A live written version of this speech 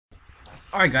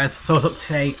Alright guys, so what's up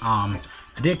today? I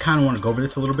did kind of want to go over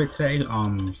this a little bit today.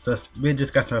 We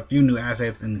just got a few new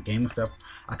assets in the game and stuff.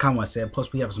 I kind of want to say,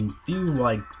 plus we have some few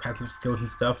like passive skills and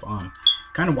stuff.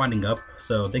 Kind of winding up.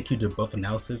 So thank you to both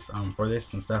analysis for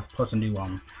this and stuff. Plus a new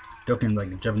Dokkan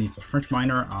like Japanese French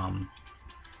minor.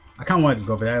 I kind of wanted to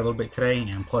go over that a little bit today,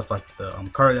 and plus like the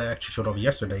card that I actually showed over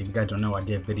yesterday. If you guys don't know, I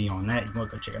did a video on that. You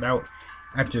want to go check it out.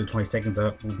 After the 20 seconds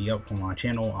up, will be up on my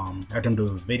channel. After I'm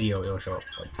doing the video, it'll show up.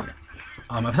 So yeah.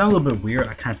 I sound a little bit weird.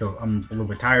 I kind of feel I'm a little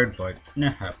bit tired, but yeah,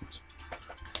 happens.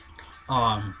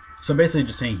 So basically,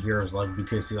 just saying here is like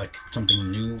because you like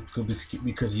something new, could be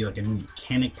because you like a new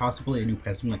mechanic, possibly a new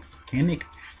passive mechanic.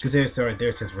 Because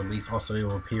there says release. Also, it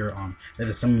will appear that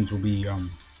the summons will be a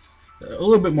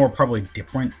little bit more probably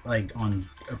different, like on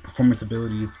performance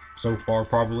abilities so far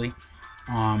probably.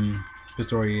 The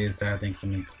story is that I think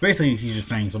something basically he's just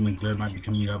saying something good might be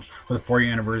coming up for the 4-year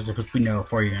anniversary, because we know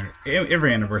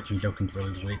every anniversary Dokkan's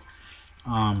really late.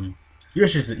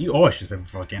 You always should say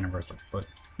for like anniversary, but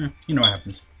you know what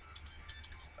happens.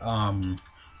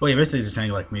 But yeah, basically just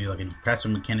saying like maybe like a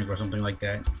passive mechanic or something like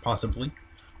that, possibly.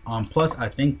 Plus I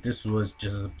think this was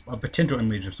just a potential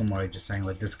image of somebody just saying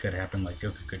like this could happen, like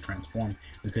Goku could transform,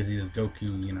 because he is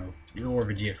Goku, you know, or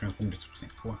Vegeta transformed to Super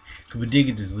Saiyan 4. Because we did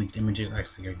get these leaked images,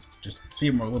 actually I just see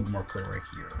it a little bit more clear right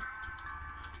here.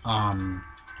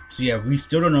 So yeah, we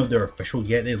still don't know if they're official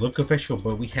yet. They look official,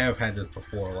 but we have had this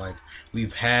before. Like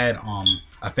we've had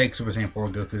a fake Super Saiyan 4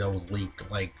 Goku that was leaked,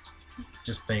 like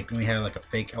just fake. And we had like a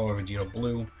fake LR Vegeta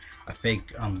Blue, a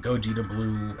fake Gogeta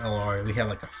Blue LR. We had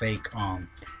like a fake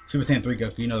Super Saiyan 3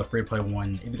 Goku, you know, the free play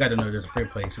one. If you got to know, there's a free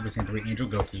play Super Saiyan 3 Angel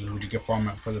Goku, which you get farm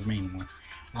out for the main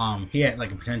one. He had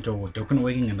like a potential Dokkan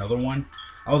Awakening, another one.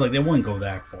 I was like, they wouldn't go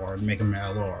that far and make him an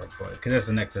LR, but because that's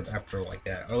the next step after like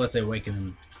that, or unless they awaken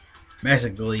him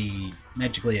magically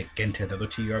again to another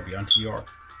TR beyond TR.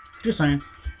 Just saying.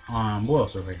 What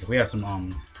else over here? We have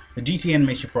some the GT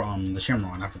animation for the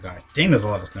Shenron. I forgot. Dang, there's a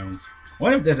lot of stones.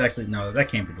 What if that's actually no? That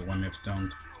can't be the limit of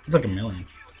stones. It's like a million.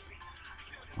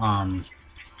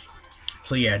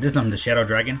 So yeah, this is the Shadow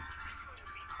Dragon.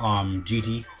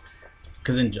 GT.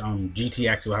 Because in GT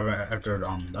actually, after the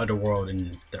Underworld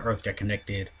and the Earth got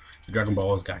connected, the Dragon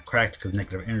Balls got cracked because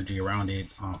negative energy around it.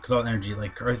 Because all the energy,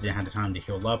 like Earth didn't have the time to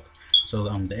heal up, so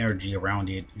the energy around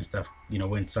it and stuff, you know,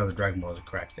 went inside the Dragon Balls. It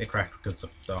cracked. It cracked because of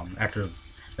after the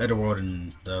Underworld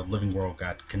and the Living World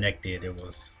got connected. It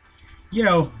was, you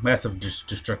know, massive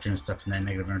destruction and stuff, and that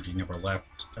negative energy never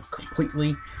left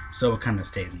completely, so it kind of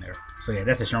stayed in there. So yeah,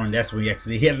 that's the Shenron. That's when he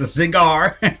has the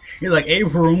cigar. He's like, "Hey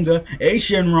Purunga, hey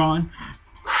Shenron,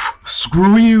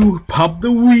 screw you, pop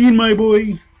the weed, my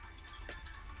boy."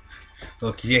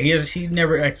 Look, yeah, he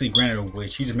never actually granted a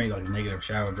wish. He just made like a negative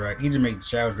shadow dragon. He just made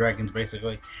shadow dragons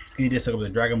basically. He just took up the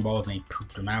Dragon Balls and he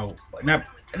pooped them out. Like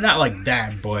not like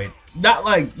that, but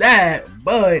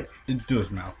into his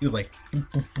mouth. He was like boop,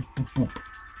 boop, boop, boop, boop.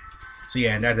 So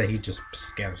yeah, and after that he just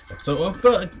scattered stuff. So I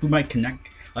feel like we might connect,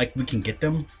 like we can get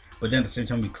them, but then at the same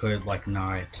time we could like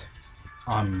not.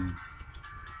 Yeah,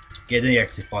 then he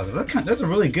actually flies up. That's a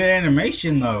really good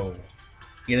animation though.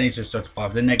 Yeah, then he just starts to fly.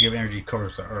 The negative energy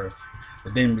covers the Earth.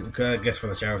 But then, I guess for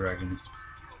the Shadow Dragons,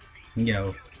 you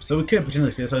know, so we could potentially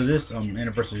see. So this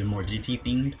anniversary is more GT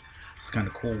themed. It's kind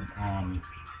of cool. I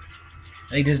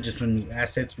think this is just some new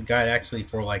assets we got actually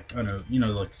for like, I don't know, you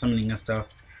know, like summoning and stuff,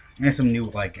 and some new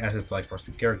like assets like for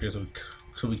some characters.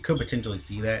 So we could potentially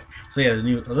see that. So yeah,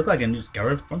 it looked like a new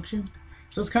scouter function.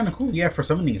 So it's kind of cool. Yeah, for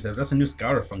summoning and stuff, that's a new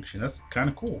scouter function. That's kind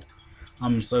of cool.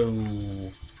 So.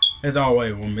 That's all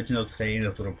I want to mention though today in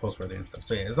this little post right there and stuff.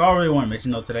 So yeah, that's all I really want to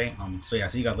mention though today. So yeah,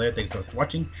 see you guys later. Thanks so much for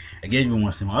watching. Again, if you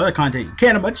want to see my other content, you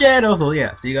can on my channel. So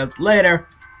yeah, see you guys later.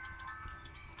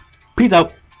 Peace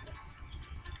out.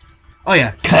 Oh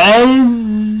yeah,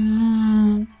 cuz